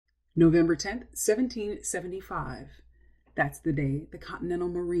November 10th, 1775. That's the day the Continental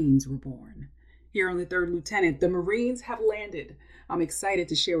Marines were born. Here on the 3rd Lieutenant, the Marines have landed. I'm excited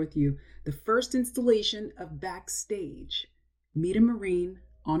to share with you the first installation of Backstage. Meet a Marine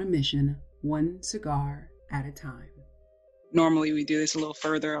on a mission, one cigar at a time. Normally we do this a little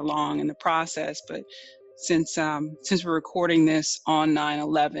further along in the process, but since we're recording this on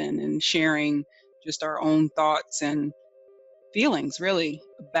 9/11 and sharing just our own thoughts and feelings really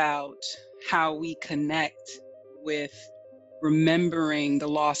about how we connect with remembering the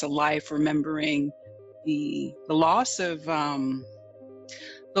loss of life, remembering the loss of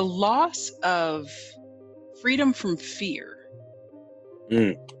freedom from fear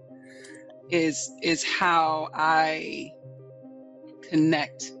is how I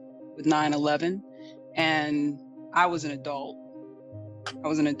connect with 9/11. And I was an adult.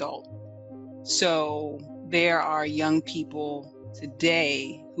 So there are young people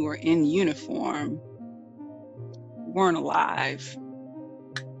today who are in uniform who weren't alive,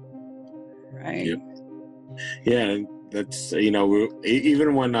 right? Yeah, that's,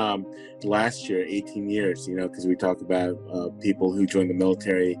 even when last year, 18 years, because we talk about people who join the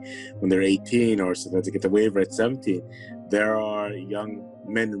military when they're 18 or sometimes they get the waiver at 17. There are young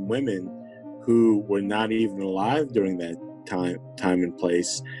men and women who were not even alive during that time and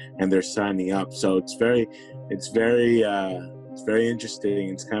place, and they're signing up. So it's very interesting.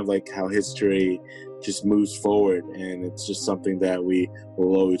 It's kind of like how history just moves forward, and it's just something that we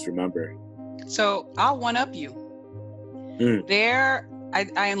will always remember. So I'll one up you.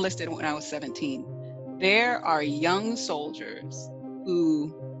 I enlisted when I was 17. There are young soldiers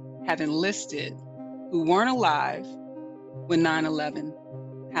who have enlisted who weren't alive when 9/11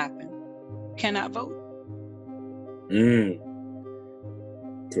 happened. Cannot vote.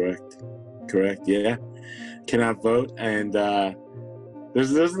 Correct. Yeah, cannot vote, and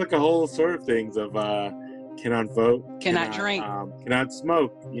there's like a whole sort of things of cannot vote, cannot drink, cannot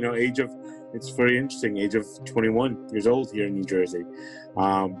smoke. It's very interesting. Age of 21 years old here in New Jersey,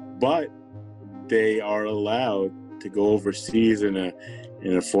 but they are allowed to go overseas in a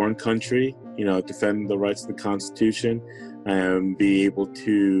foreign country. Defend the rights of the Constitution and be able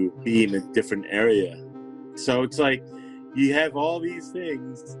to be in a different area. So it's like you have all these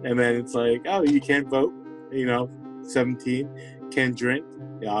things, and then it's like, oh, you can't vote. 17, can't drink.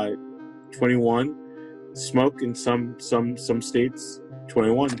 21, smoke in some states.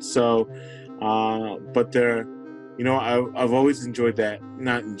 21. So, but they're, I've always enjoyed that.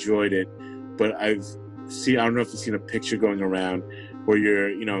 Not enjoyed it, but I don't know if you've seen a picture going around where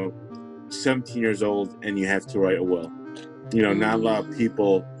you're, 17 years old and you have to write a will. Not a lot of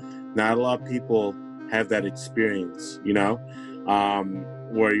people have that experience,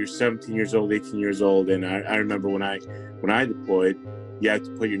 where you're 17 years old, 18 years old. And I remember when I deployed, you had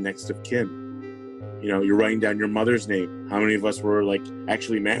to put your next of kin. You're writing down your mother's name. How many of us were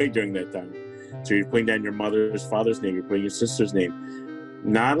actually married during that time? So you're putting down your mother's father's name, you're putting your sister's name.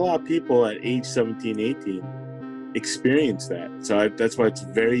 Not a lot of people at age 17, 18 experience that. So that's why it's a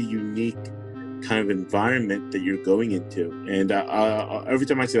very unique kind of environment that you're going into. And every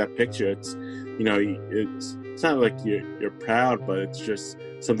time I see that picture, it's not like you're proud, but it's just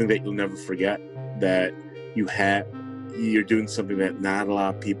something that you'll never forget, that you're doing something that not a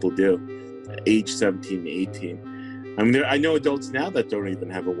lot of people do at age 17, 18. I mean, I know adults now that don't even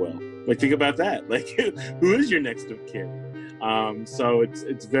have a will. Think about that. Who is your next of kin? So it's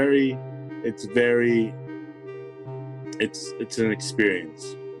an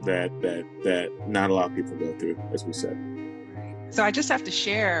experience that not a lot of people go through, as we said. So I just have to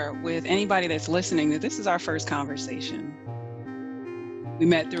share with anybody that's listening that this is our first conversation. We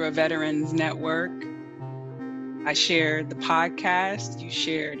met through a veterans network. I shared the podcast, you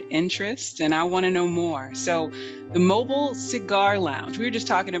shared interests, and I want to know more. So the Mobile Cigar Lounge, we were just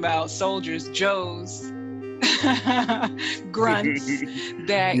talking about soldiers, Joes, grunts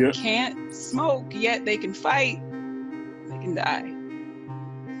that can't smoke, yet they can fight, they can die.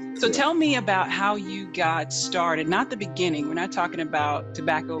 So tell me about how you got started, not the beginning. We're not talking about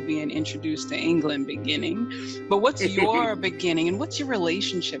tobacco being introduced to England beginning, but what's your beginning and what's your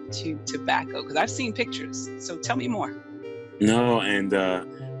relationship to tobacco? Because I've seen pictures, so tell me more. No, and I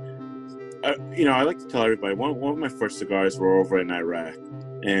like to tell everybody, one of my first cigars were over in Iraq,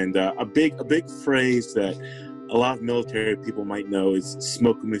 and a big phrase that a lot of military people might know is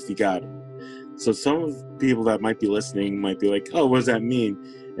 "smoke 'em if you got 'em." So some of the people that might be listening might be like, "Oh, what does that mean?"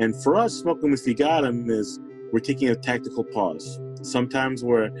 And for us, "smoke 'em if you got 'em" is we're taking a tactical pause. Sometimes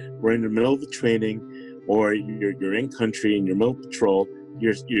we're in the middle of the training, or you're in country and you're middle patrol.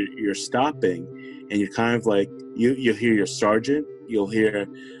 You're stopping, and you're kind of like you hear your sergeant, you'll hear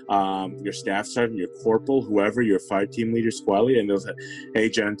your staff sergeant, your corporal, whoever, your fire team leader, squad leader, and they'll say, "Hey,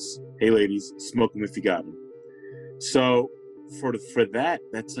 gents, hey, ladies, smoke them if you got them." So for that,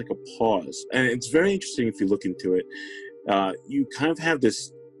 that's like a pause. And it's very interesting if you look into it. You kind of have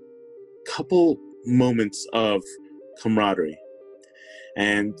this couple moments of camaraderie.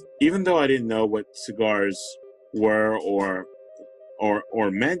 And even though I didn't know what cigars were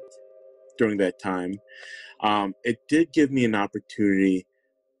or meant during that time, it did give me an opportunity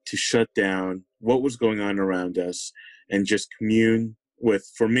to shut down what was going on around us and just commune with,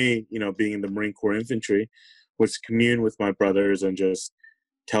 for me, being in the Marine Corps infantry, was commune with my brothers and just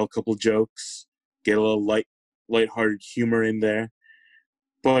tell a couple jokes, get a little lighthearted humor in there.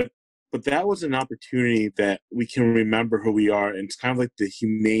 But that was an opportunity that we can remember who we are, and it's kind of like the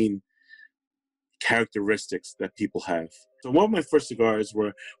humane characteristics that people have. So one of my first cigars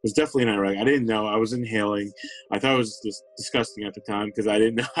was definitely in Iraq. I didn't know. I was inhaling. I thought it was just disgusting at the time because I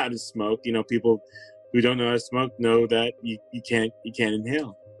didn't know how to smoke. People who don't know how to smoke know that you can't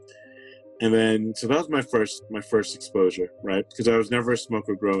inhale. And then, so that was my first exposure, right? Because I was never a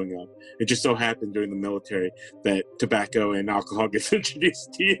smoker growing up. It just so happened during the military that tobacco and alcohol gets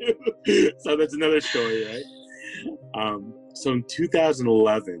introduced to you. So that's another story, right? So in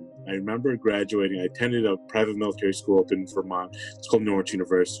 2011, I remember graduating. I attended a private military school up in Vermont. It's called Norwich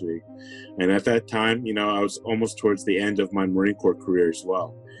University. And at that time, I was almost towards the end of my Marine Corps career as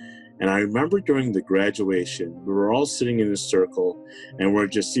well. And I remember during the graduation, we were all sitting in a circle, and we're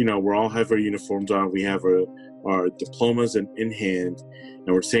just, we all have our uniforms on. We have our diplomas in hand, and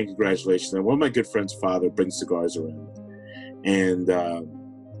we're saying congratulations. And one of my good friend's father brings cigars around, and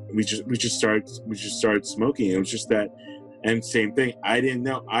we just started smoking. It was just that, and same thing. I didn't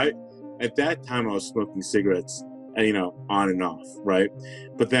know. At that time I was smoking cigarettes, on and off, right?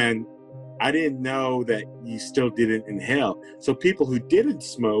 But then I didn't know that you still didn't inhale. So people who didn't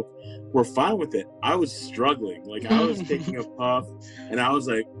smoke were fine with it. I was struggling. Like, I was taking a puff, and I was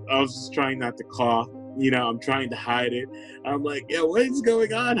just trying not to cough. I'm trying to hide it. I'm like, yeah, what is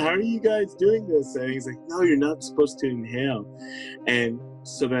going on? How are you guys doing this? And he's like, no, you're not supposed to inhale. And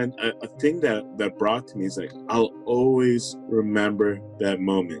so then a thing that brought to me is like, I'll always remember that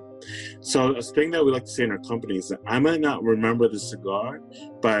moment. So a thing that we like to say in our company is that I might not remember the cigar,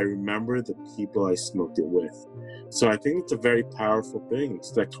 but I remember the people I smoked it with. So I think it's a very powerful thing.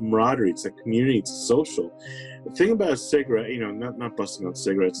 It's that camaraderie, it's that community, it's social. The thing about a cigarette, not busting on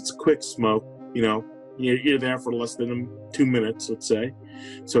cigarettes, it's a quick smoke, you're there for less than 2 minutes, let's say.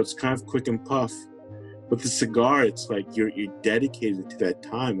 So it's kind of quick and puff. With the cigar, it's like you're dedicated to that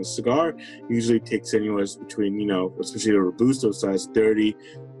time. A cigar usually takes anywhere between, especially a Robusto size, 30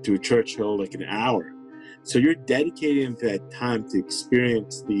 to a Churchill, like an hour. So you're dedicated to that time to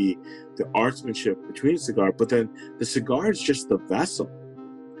experience the artsmanship between a cigar, but then the cigar is just the vessel.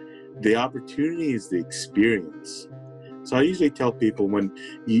 The opportunity is the experience. So I usually tell people, when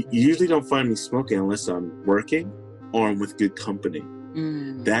you usually don't find me smoking unless I'm working or I'm with good company.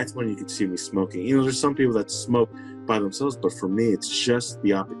 That's when you can see me smoking. There's some people that smoke by themselves, but for me, it's just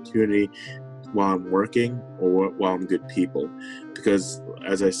the opportunity while I'm working or while I'm good people. Because,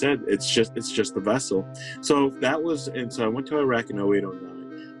 as I said, it's just the vessel. So that was, and so I went to Iraq in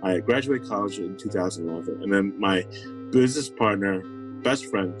 08-09. I graduated college in 2011, and then my business partner, best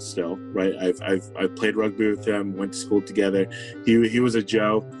friend still, right? I've played rugby with him, went to school together. He was a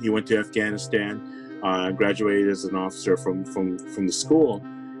Joe. He went to Afghanistan. Graduated as an officer from the school,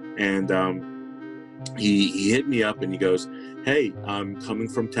 and he hit me up and he goes, "Hey, I'm coming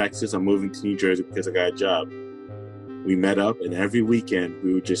from Texas. I'm moving to New Jersey because I got a job." We met up, and every weekend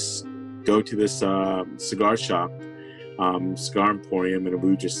we would just go to this cigar shop, cigar emporium, and we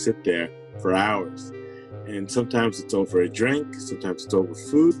would just sit there for hours. And sometimes it's over a drink, sometimes it's over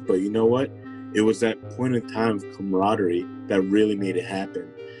food, but you know what? It was that point in time of camaraderie that really made it happen.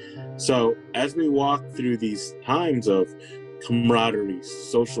 So as we walk through these times of camaraderie,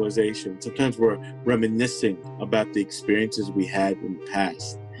 socialization, sometimes we're reminiscing about the experiences we had in the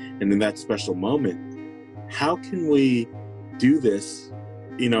past. And in that special moment, how can we do this,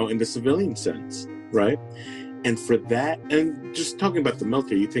 in the civilian sense, right? And for that, and just talking about the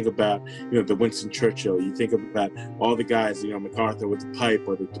military, you think about, the Winston Churchill, you think about all the guys, MacArthur with the pipe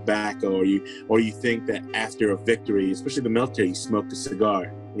or the tobacco, or you think that after a victory, especially the military, you smoke a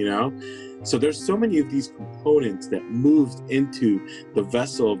cigar, So there's so many of these components that moved into the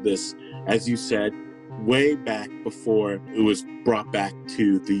vessel of this, as you said, way back before it was brought back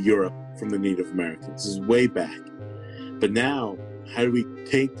to the Europe from the Native Americans. This is way back. But now, how do we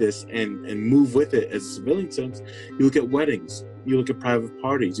take this and move with it as a civilian sense? You look at weddings, you look at private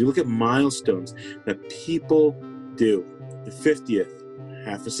parties, you look at milestones that people do. the 50th,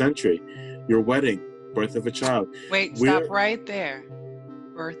 half a century. Your wedding, birth of a child. Wait, stop right there.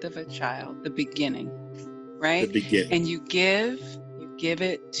 Birth of a child, the beginning, right? The beginning. And you give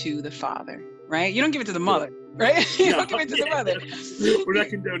it to the father, right? You don't give it to the mother, right? You don't give it to the mother. We're not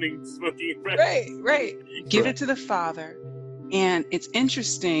condoning smoking. Right. Give it to the father. And it's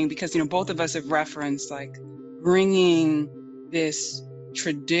interesting because, both of us have referenced like bringing this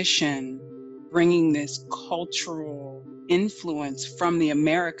tradition, bringing this cultural influence from the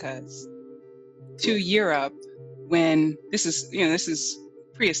Americas to Europe, when this is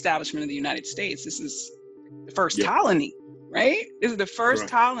pre-establishment of the United States. This is the first colony, right? This is the first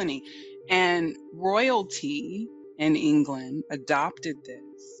colony. And royalty in England adopted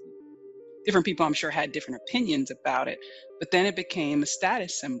this. Different people, I'm sure, had different opinions about it, but then it became a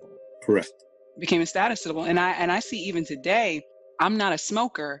status symbol. Correct. It became a status symbol. And I see even today, I'm not a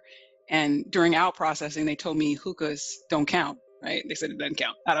smoker. And during out processing, they told me hookahs don't count, right? They said it doesn't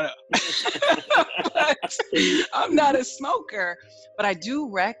count. I don't know. But I'm not a smoker. But I do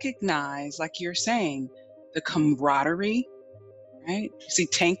recognize, like you're saying, the camaraderie, right? You see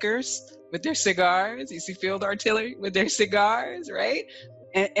tankers with their cigars. You see field artillery with their cigars, right?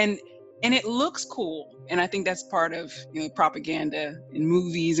 And it looks cool. And I think that's part of propaganda in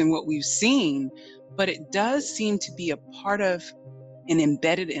movies and what we've seen. But it does seem to be a part of and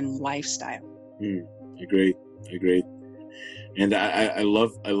embedded in lifestyle. Agreed. And I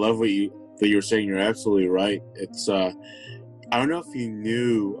love what you were saying. You're absolutely right. It's I don't know if you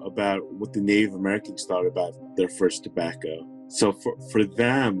knew about what the Native Americans thought about their first tobacco. So for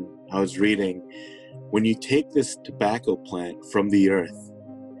them, I was reading, when you take this tobacco plant from the earth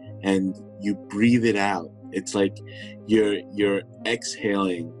and you breathe it out, it's like you're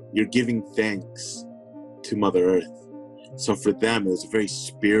exhaling, you're giving thanks to Mother Earth. So for them, it was a very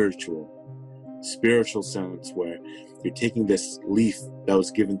spiritual sense where you're taking this leaf that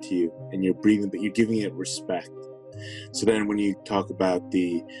was given to you and you're breathing, but you're giving it respect. So then when you talk about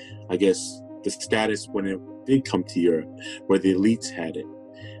the status when it did come to Europe, where the elites had it,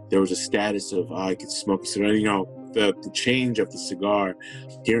 there was a status of, I could smoke a cigar. The change of the cigar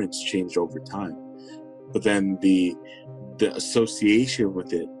appearance changed over time. But then the association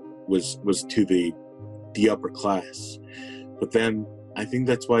with it was to the upper class. But then I think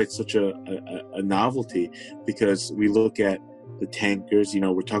that's why it's such a novelty, because we look at the tankers,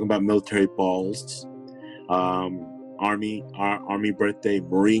 we're talking about military balls, Army birthday,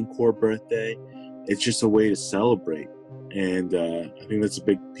 Marine Corps birthday. It's just a way to celebrate. And I think that's a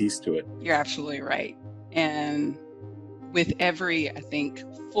big piece to it. You're absolutely right. And with every, I think,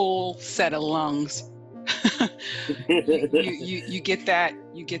 full set of lungs, you get that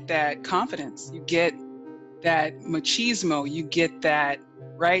confidence, you get that machismo, you get that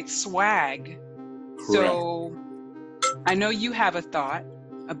swag. Correct. So I know you have a thought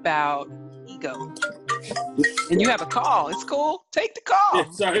about ego, and you have a call. It's cool. Take the call.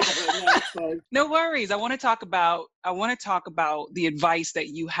 Yeah, sorry about that. No worries. I want to talk about the advice that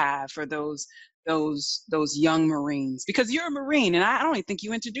you have for those young Marines, because you're a Marine, and I don't even think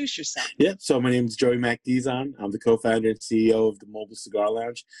you introduced yourself. Yeah, so my name is Joey MacDizon. I'm the co-founder and CEO of the Mobile Cigar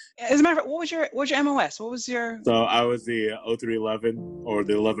Lounge. As a matter of fact, what was your MOS? What was your... So I was the 0311 or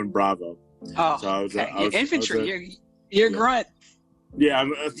the 11 Bravo. Oh, so I was infantry. You're a grunt. Yeah,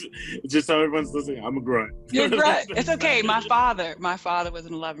 just so everyone's listening, I'm a grunt. You're a grunt. It's okay. My father was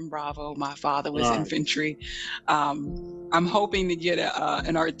an 11 Bravo. My father was infantry. I'm hoping to get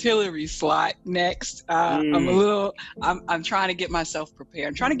an artillery slot next. I'm trying to get myself prepared.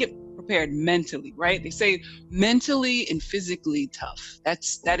 I'm trying to get prepared mentally, right? They say mentally and physically tough.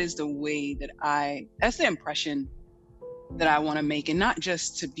 That is the way that's the impression that I want to make, and not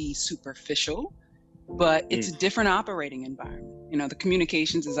just to be superficial, but it's a different operating environment. The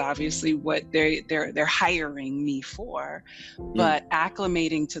communications is obviously what they're hiring me for, but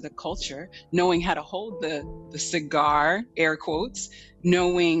acclimating to the culture, knowing how to hold the cigar, air quotes,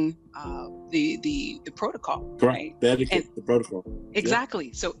 knowing the protocol, right? The etiquette, the protocol. Exactly.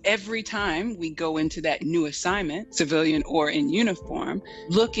 Yeah. So every time we go into that new assignment, civilian or in uniform,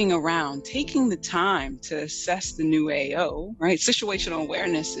 looking around, taking the time to assess the new AO, right? Situational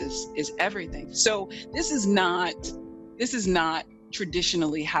awareness is everything. So this is not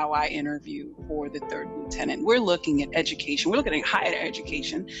traditionally how I interview for the third lieutenant. We're looking at education. We're looking at higher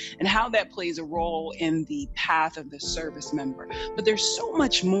education and how that plays a role in the path of the service member. But there's so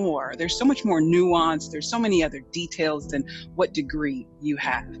much more. There's so much more nuance. There's so many other details than what degree you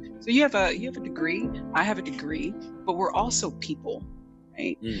have. So you have a degree. I have a degree, but we're also people,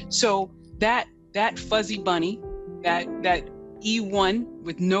 right? So that fuzzy bunny, that E1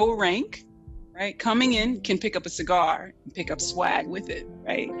 with no rank, right? Coming in can pick up a cigar and pick up swag with it,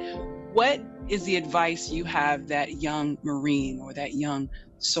 right? What is the advice you have that young Marine or that young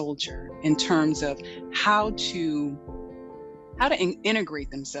soldier in terms of how to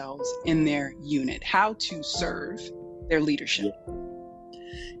integrate themselves in their unit, how to serve their leadership?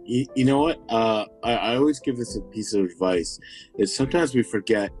 You know what? I always give this a piece of advice. Is sometimes we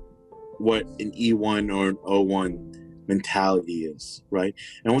forget what an E1 or an O1 mentality is, right?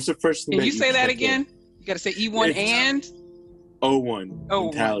 And what's the first thing? Can you say that again? You got to say E1 and O1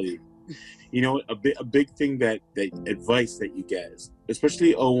 mentality. You know, a big thing that advice that you get is,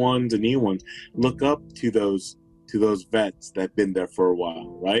 especially O1s and E1s, look up to those vets that've been there for a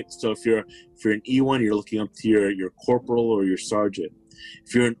while, right? So if you're an E1, you're looking up to your corporal or your sergeant.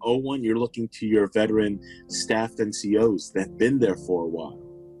 If you're an O1, you're looking to your veteran staff NCOs that've been there for a while.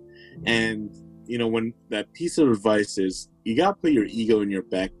 And you know, when that piece of advice is, you got to put your ego in your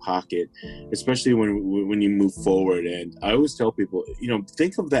back pocket, especially when you move forward. And I always tell people, you know,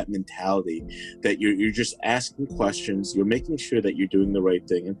 think of that mentality that you're just asking questions, you're making sure that you're doing the right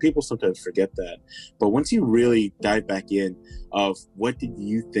thing. And people sometimes forget that. But once you really dive back in of what did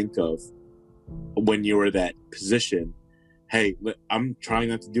you think of when you were that position, hey, I'm trying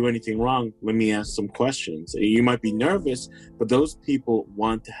not to do anything wrong. Let me ask some questions. You might be nervous, but those people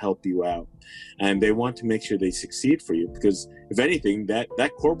want to help you out. And they want to make sure they succeed for you. Because if anything, that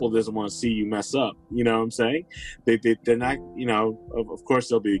corporal doesn't want to see you mess up. You know what I'm saying? They're not, you know, of course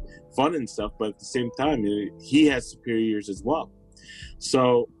there'll be fun and stuff, but at the same time, he has superiors as well.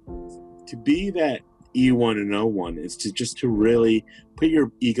 So to be that E1 and O1 is to really put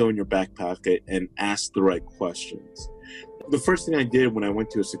your ego in your back pocket and ask the right questions. The first thing I did when I went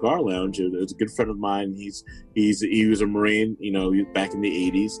to a cigar lounge, it was a good friend of mine. He was a Marine, you know, back in the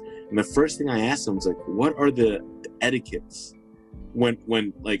 80s. And the first thing I asked him was like, what are the etiquettes? When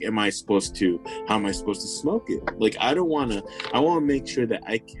like, how am I supposed to smoke it? Like, I want to make sure that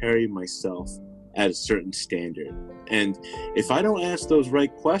I carry myself at a certain standard. And if I don't ask those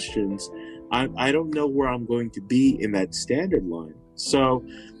right questions, I don't know where I'm going to be in that standard line. So,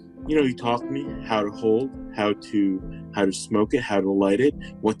 you know, he taught me how to hold, how to smoke it, how to light it,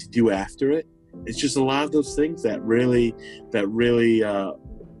 what to do after it. It's just a lot of those things that really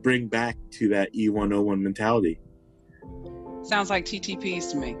bring back to that E101 mentality. Sounds like TTPs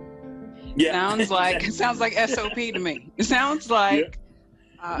to me. Yeah. Sounds like SOP to me. It sounds like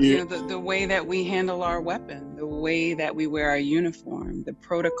you know, the way that we handle our weapon, the way that we wear our uniform, the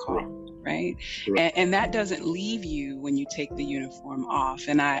protocol, right? And that doesn't leave you when you take the uniform off.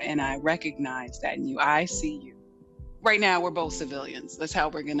 And I recognize that in you. I see you. Right now, we're both civilians. That's how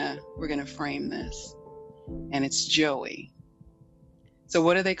we're gonna frame this. And it's Joey. So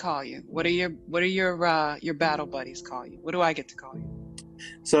what do they call you? What are your battle buddies call you? What do I get to call you?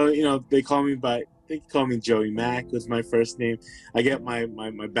 So, you know, they call me Joey Mack was my first name. I get my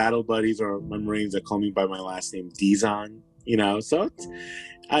battle buddies or my Marines that call me by my last name, Dizon, you know, so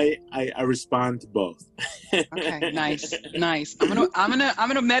I respond to both. Okay, nice. I'm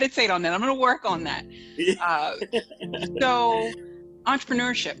gonna meditate on that. I'm gonna work on that. So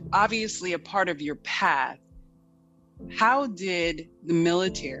entrepreneurship, obviously a part of your path. How did the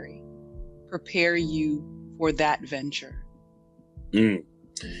military prepare you for that venture?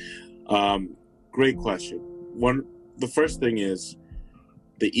 Great question. The first thing is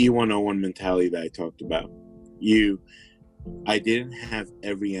the E101 mentality that I talked about. I didn't have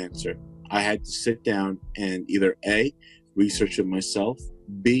every answer. I had to sit down and either A, research it myself,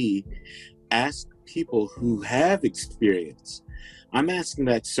 B, ask people who have experience. I'm asking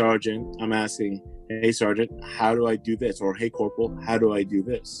that sergeant, hey sergeant, how do I do this? Or hey corporal, how do I do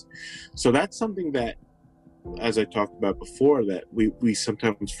this? So that's something that, as I talked about before, that we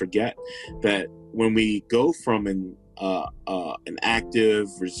sometimes forget, that when we go from an active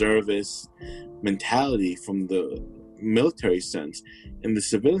reservist mentality from the military sense in the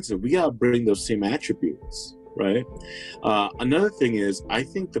civilian sense, we gotta bring those same attributes, right? Another thing is, I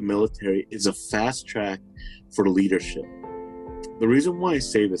think the military is a fast track for leadership. The reason why I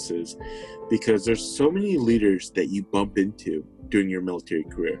say this is because there's so many leaders that you bump into during your military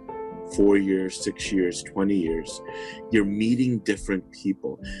career. 4 years, 6 years, 20 years, you're meeting different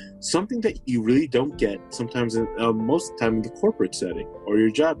people. Something that you really don't get sometimes, most of the time in the corporate setting or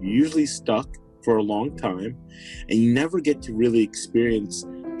your job. You're usually stuck for a long time and you never get to really experience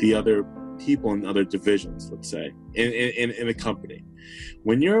the other people in other divisions, let's say, in a company.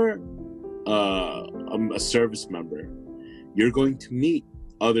 When you're a service member, you're going to meet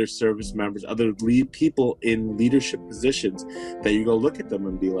other service members, other people in leadership positions that you go look at them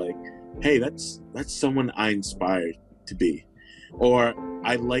and be like, hey, that's someone I inspired to be. Or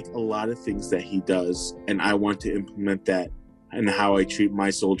I like a lot of things that he does, and I want to implement that in how I treat my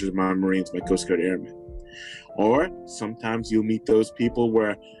soldiers, my Marines, my Coast Guard Airmen. Or sometimes you'll meet those people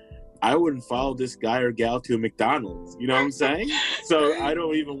where I wouldn't follow this guy or gal to a McDonald's. You know what I'm saying? So I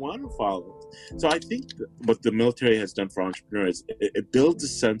don't even want to follow it. So I think what the military has done for entrepreneurs, it builds a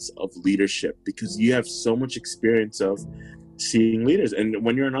sense of leadership, because you have so much experience of seeing leaders. And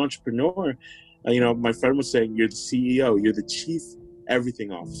when you're an entrepreneur, my friend was saying, you're the CEO, you're the chief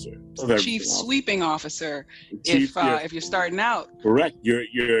everything officer, chief sweeping officer. If you're starting out, correct. You're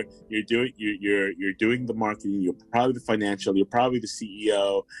doing the marketing. You're probably the financial. You're probably the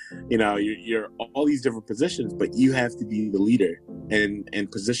CEO. You're all these different positions, but you have to be the leader and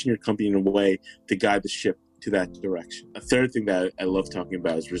position your company in a way to guide the ship to that direction. A third thing that I love talking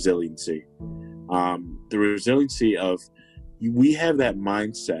about is resiliency. The resiliency of, we have that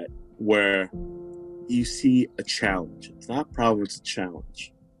mindset where you see a challenge. It's not a problem, it's a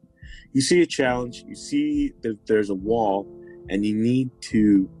challenge. You see a challenge, you see that there's a wall, and you need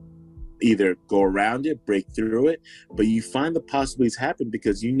to either go around it, break through it, but you find the possibilities happen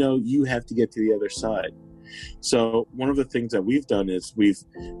because you have to get to the other side. So one of the things that we've done is we've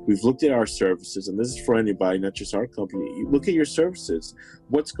looked at our services, and this is for anybody, not just our company. You look at your services,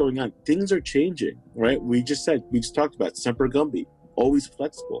 what's going on. Things are changing, right? We just talked about Semper Gumby, always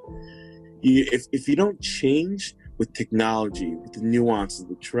flexible. If you don't change with technology, with the nuances,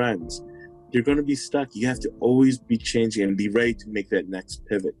 the trends, you're going to be stuck. You have to always be changing and be ready to make that next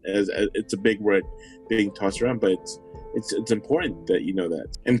pivot. As it's a big word being tossed around, but it's important that you know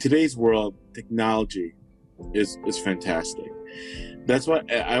that. In today's world, technology is fantastic. That's why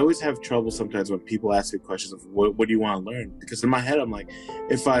I always have trouble sometimes when people ask me questions of what do you want to learn? Because in my head, I'm like,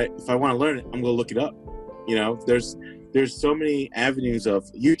 if I want to learn it, I'm going to look it up. There's so many avenues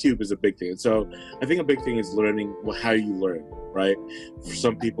of YouTube is a big thing. And so I think a big thing is learning how you learn, right? For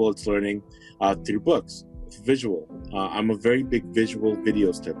some people, it's learning through books, visual. I'm a very big visual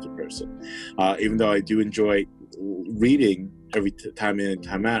videos type of person. Even though I do enjoy reading every time in and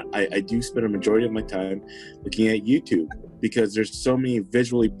time out, I do spend a majority of my time looking at YouTube, because there's so many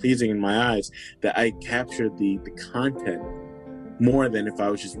visually pleasing in my eyes that I capture the content more than if I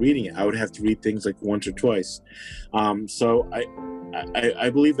was just reading it. I would have to read things like once or twice. So I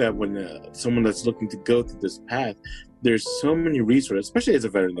believe that when someone that's looking to go through this path, there's so many resources, especially as a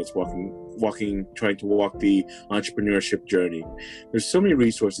veteran that's trying to walk the entrepreneurship journey. There's so many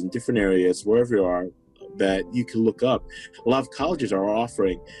resources in different areas, wherever you are, that you can look up. A lot of colleges are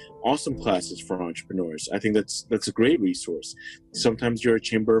offering awesome classes for entrepreneurs. I think that's a great resource. Sometimes you're a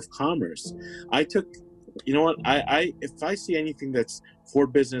Chamber of Commerce. You know what? If I see anything that's for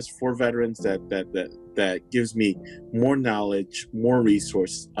business, for veterans, that gives me more knowledge, more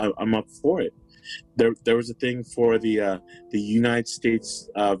resources, I'm up for it. There was a thing for the United States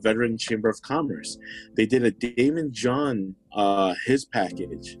Veteran Chamber of Commerce. They did a Damon John his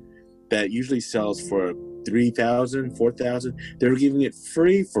package that usually sells for $3,000, $4,000. They were giving it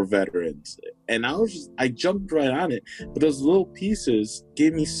free for veterans, and I jumped right on it. But those little pieces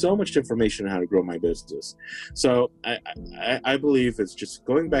gave me so much information on how to grow my business. So I believe it's just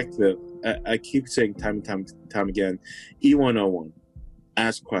going back to I keep saying time and time again, E101,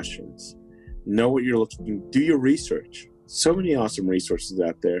 ask questions, know what you're looking, do your research. So many awesome resources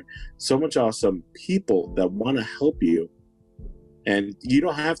out there, so much awesome people that want to help you, and you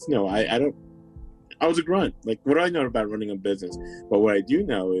don't have to know. I was a grunt. Like, what do I know about running a business? But what I do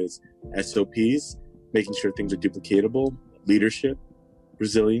know is SOPs, making sure things are duplicatable, leadership,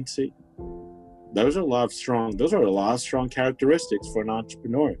 resiliency. Those are a lot of strong characteristics for an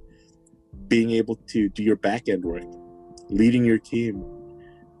entrepreneur. Being able to do your back end work, leading your team,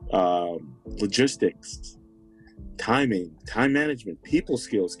 logistics, timing, time management, people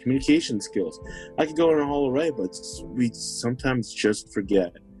skills, communication skills. I could go in a whole array, but we sometimes just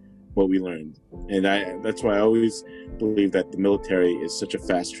forget what we learned. And that's why I always believe that the military is such a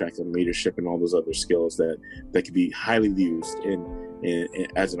fast track on leadership and all those other skills that could be highly used in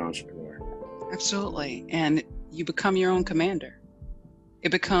as an entrepreneur. Absolutely. And you become your own commander.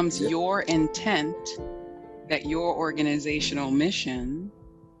 It becomes your intent that your organizational mission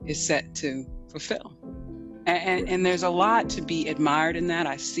is set to fulfill. And there's a lot to be admired in that.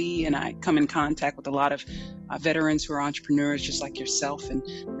 I see and I come in contact with a lot of veterans who are entrepreneurs just like yourself, and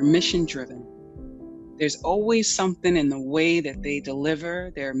they're mission driven. There's always something in the way that they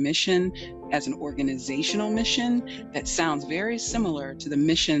deliver their mission as an organizational mission that sounds very similar to the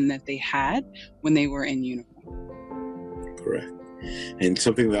mission that they had when they were in uniform. Correct. And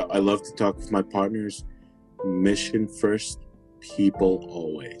something that I love to talk with my partners, mission first, people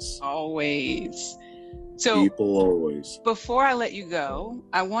always. Always. So people always. Before I let you go,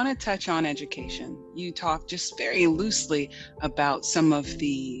 I want to touch on education. You talked just very loosely about some of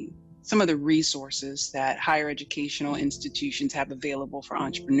the resources that higher educational institutions have available for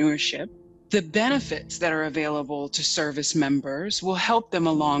entrepreneurship. The benefits that are available to service members will help them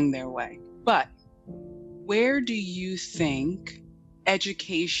along their way. But where do you think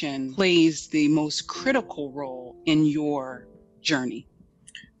education plays the most critical role in your journey?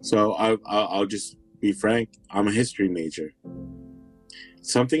 So I'll just be frank. I'm a history major.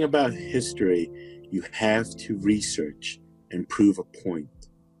 Something about history, you have to research and prove a point.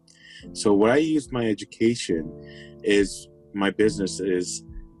 So what I use my education is, my business is,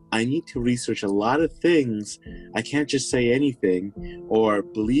 I need to research a lot of things. I can't just say anything or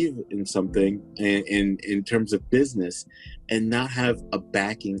believe in something in terms of business and not have a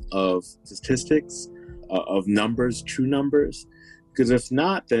backing of statistics, of numbers, true numbers. Because if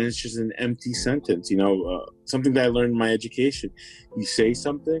not, then it's just an empty sentence. Something that I learned in my education. You say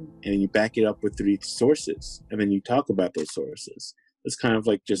something and you back it up with 3 sources, and then you talk about those sources. It's kind of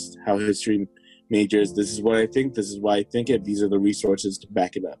like just how history majors. This is what I think. This is why I think it. These are the resources to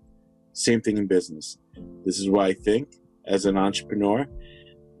back it up. Same thing in business. This is what I think as an entrepreneur.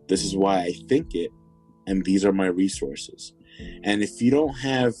 This is why I think it. And these are my resources. And if you don't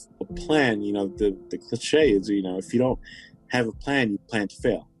have a plan, the cliche is, if you don't have a plan, you plan to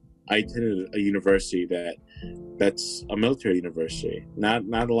fail. I attended a university that's a military university. Not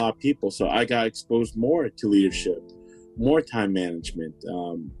a lot of people. So I got exposed more to leadership, more time management.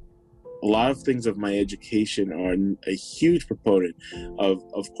 A lot of things of my education are a huge proponent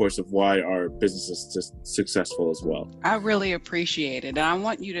of course, of why our business is successful as well. I really appreciate it. And I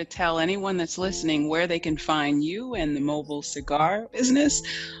want you to tell anyone that's listening where they can find you and the mobile cigar business.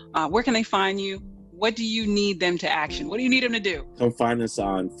 Where can they find you? What do you need them to action? What do you need them to do? Come find us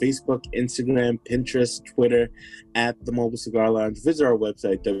on Facebook, Instagram, Pinterest, Twitter, at The Mobile Cigar Lounge. Visit our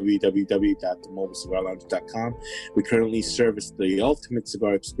website, www.themobilecigarlounge.com. We currently service the ultimate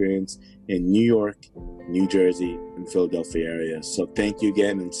cigar experience in New York, New Jersey, and Philadelphia area. So thank you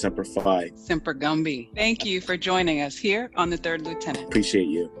again, and Semper Fi. Semper Gumby. Thank you for joining us here on The Third Lieutenant. Appreciate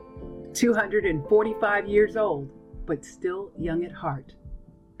you. 245 years old, but still young at heart.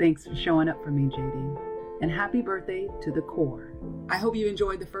 Thanks for showing up for me, JD. And happy birthday to the core. I hope you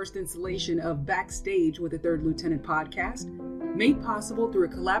enjoyed the first installation of Backstage with the Third Lieutenant podcast, made possible through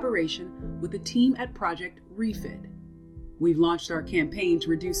a collaboration with the team at Project Refit. We've launched our campaign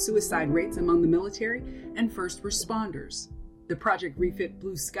to reduce suicide rates among the military and first responders. The Project Refit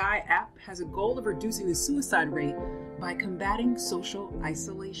Blue Sky app has a goal of reducing the suicide rate by combating social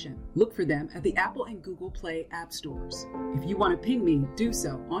isolation. Look for them at the Apple and Google Play app stores. If you want to ping me, do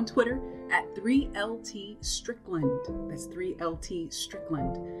so on Twitter at 3LT Strickland. That's 3LT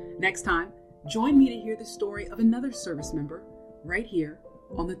Strickland. Next time, join me to hear the story of another service member right here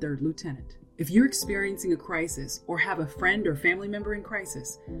on The Third Lieutenant. If you're experiencing a crisis or have a friend or family member in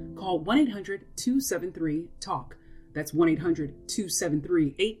crisis, call 1-800-273-TALK. That's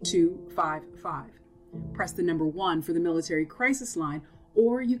 1-800-273-8255. Press the number 1 for the military crisis line,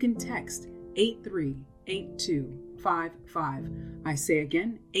 or you can text 838255. I say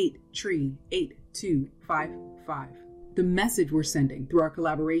again, 838255. The message we're sending through our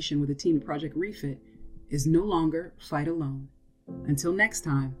collaboration with the team at Project Refit is no longer fight alone. Until next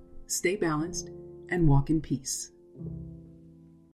time, stay balanced and walk in peace.